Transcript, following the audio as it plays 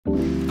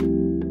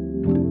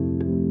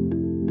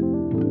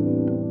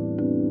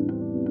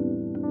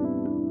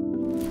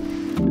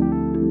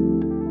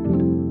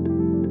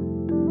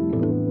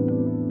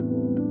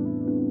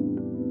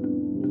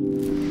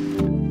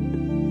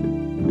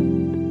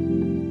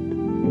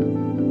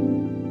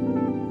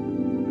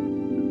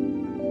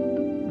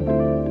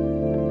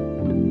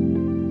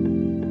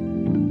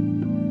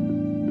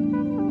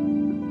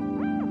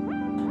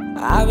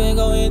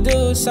going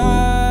through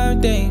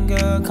something,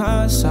 girl,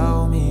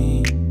 console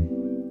me.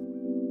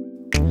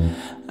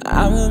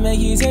 I'ma make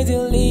you take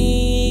the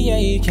lead, yeah,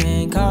 you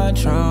can't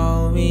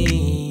control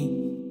me.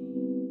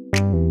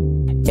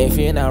 If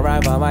you're not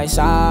right by my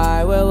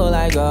side, where will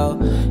I go?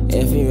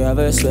 If you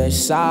ever switch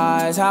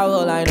sides, how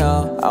will I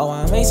know? Oh,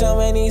 I made so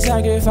many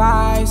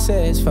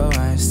sacrifices for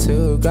us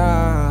to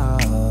go.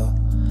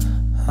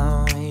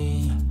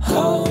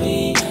 Hold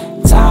me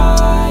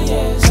tight,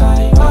 yes,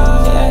 I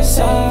wanna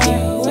take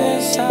you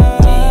with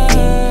me.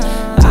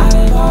 I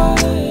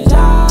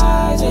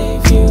apologize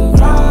if you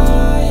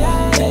cry,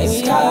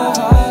 yes, I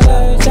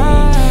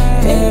apologize.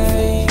 If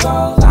we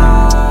both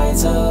lie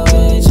to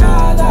each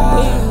other,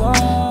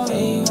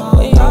 we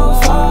won't go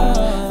far.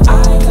 I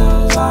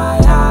close my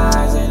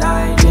eyes and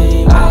I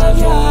dream of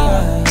you.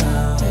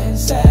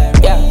 It's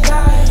every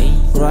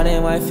night.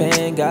 Running my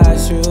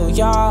fingers through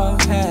your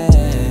head,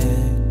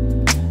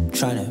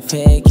 tryna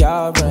pick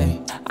your brain.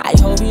 I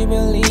hope you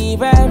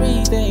believe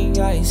everything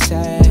I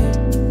say.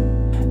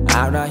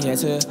 I'm not here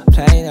to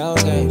play no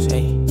games,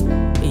 hey.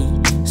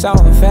 So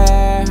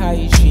unfair how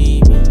you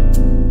treat me.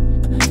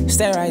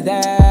 Stay right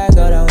there,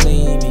 girl, don't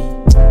leave me.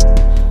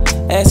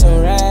 It's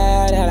so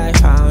rare that I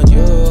found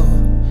you.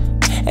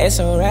 It's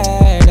so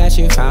rare that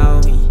you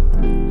found me.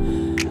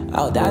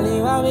 Oh,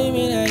 darling, why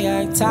me na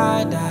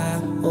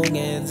yaktada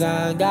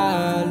ungenza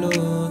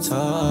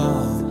galutho.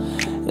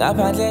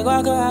 Ngaphandle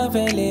kwakho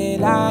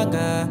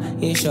angiphelelanga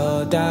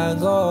ishoda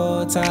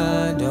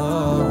ngothando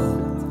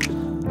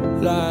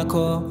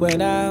lwakho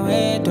wena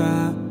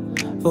wedwa,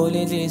 vula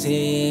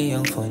inhliziyo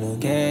ngifuna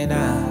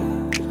ukungena.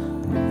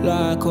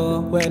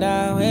 Lwakho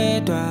wena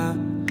wedwa,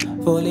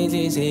 vula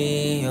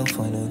inhliziyo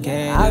ngifuna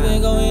ukungena. I've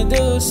been going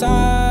through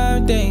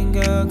something,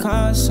 girl,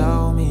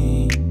 console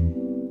me.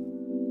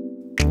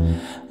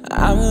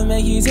 I'ma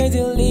make you take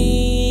the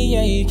lead,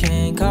 yeah, you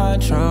can't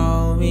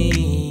control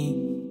me.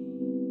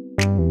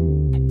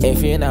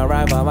 If you're not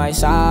right by my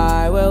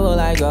side, where will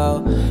I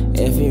go?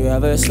 If you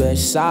ever switch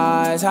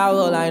sides, how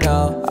will I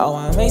know? Oh,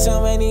 I made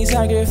so many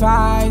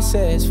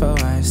sacrifices for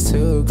us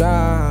to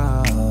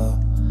go.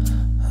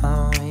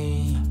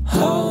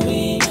 Hold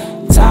me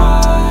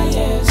tight,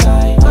 yes,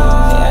 I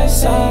wanna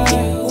take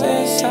you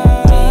with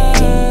me.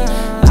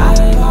 I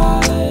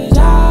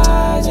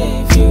apologize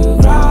if you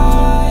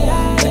cry,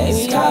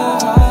 yes, I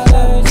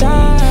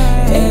apologize.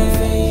 If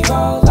we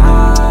both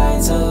lie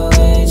to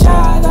each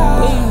other,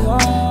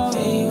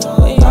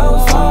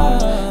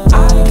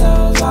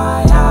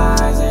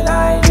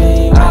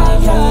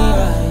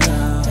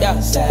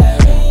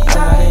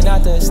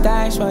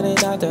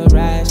 running out the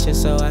rest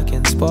just so I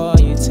can spoil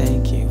you,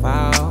 take you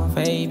out,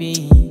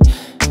 baby.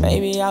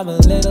 Maybe I'm a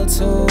little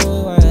too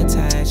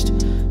attached,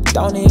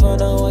 don't even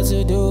know what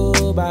to do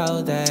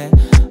about that.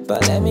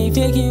 But let me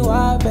pick you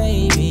up,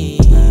 baby.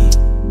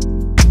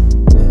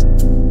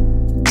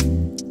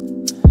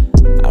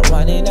 I'm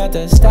running out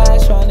the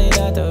stash, running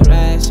out the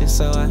rest just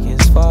so I can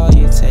spoil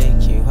you,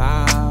 take you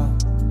out.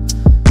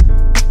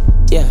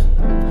 Yeah.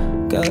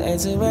 Girl,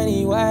 there's too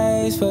many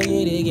ways for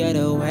you to get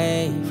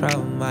away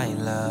from my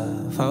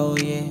love, oh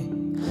yeah.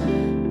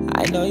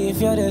 I know you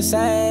feel the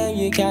same,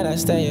 you cannot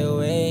stay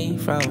away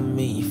from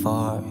me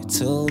for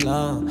too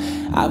long.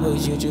 I put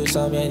you through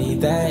so many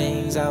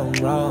things, I'm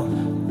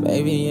wrong.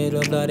 Baby, you're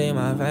the blood in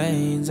my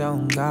veins, oh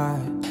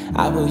God.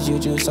 I put you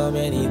through so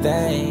many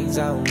things,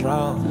 I'm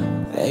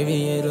wrong. Baby,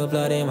 you're the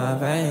blood in my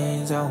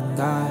veins, oh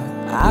God.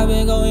 I've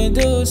been going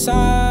through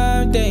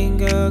something,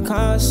 girl,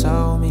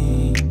 console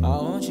me.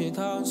 Oh, won't you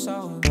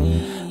console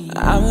me?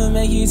 I'ma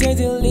make you take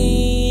the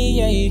lead,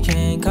 yeah, you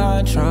can't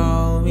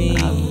control me.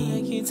 I'ma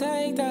make you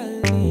take the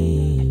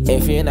lead.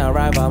 If you're not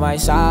right by my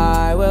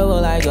side, where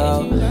will I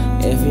go?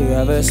 If you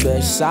ever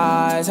switch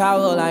sides, how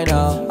will I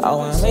know?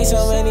 Oh, I made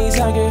so many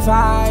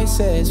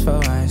sacrifices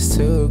for us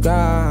to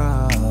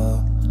go.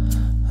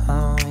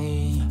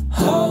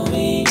 Hold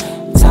me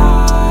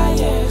tight,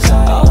 yes,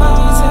 I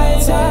wanna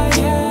take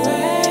you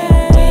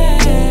with me.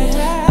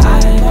 I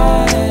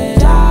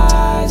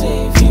apologize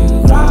if you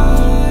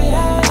cry,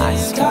 yes,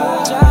 I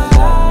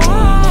apologize.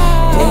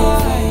 If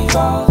we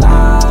both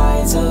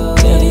lie to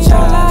each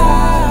other,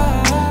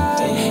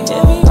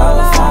 if we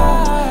both fall,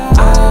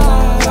 I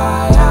close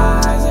my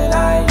eyes and I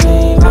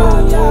dream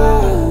of you.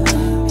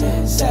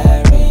 It's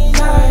every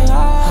night.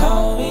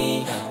 Hold me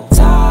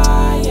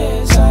tight,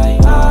 yes, I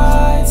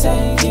wanna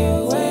take you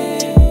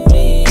with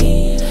me.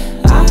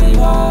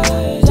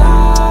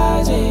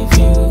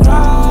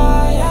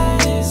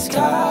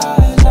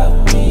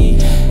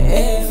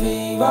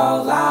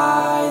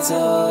 To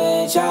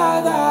each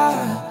other,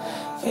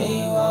 we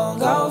won't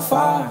go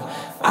far.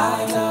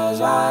 I close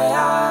my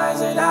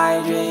eyes and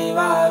I dream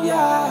of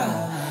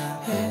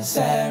you. It's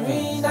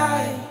every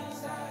night.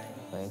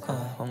 Wait, come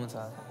on, one more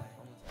time.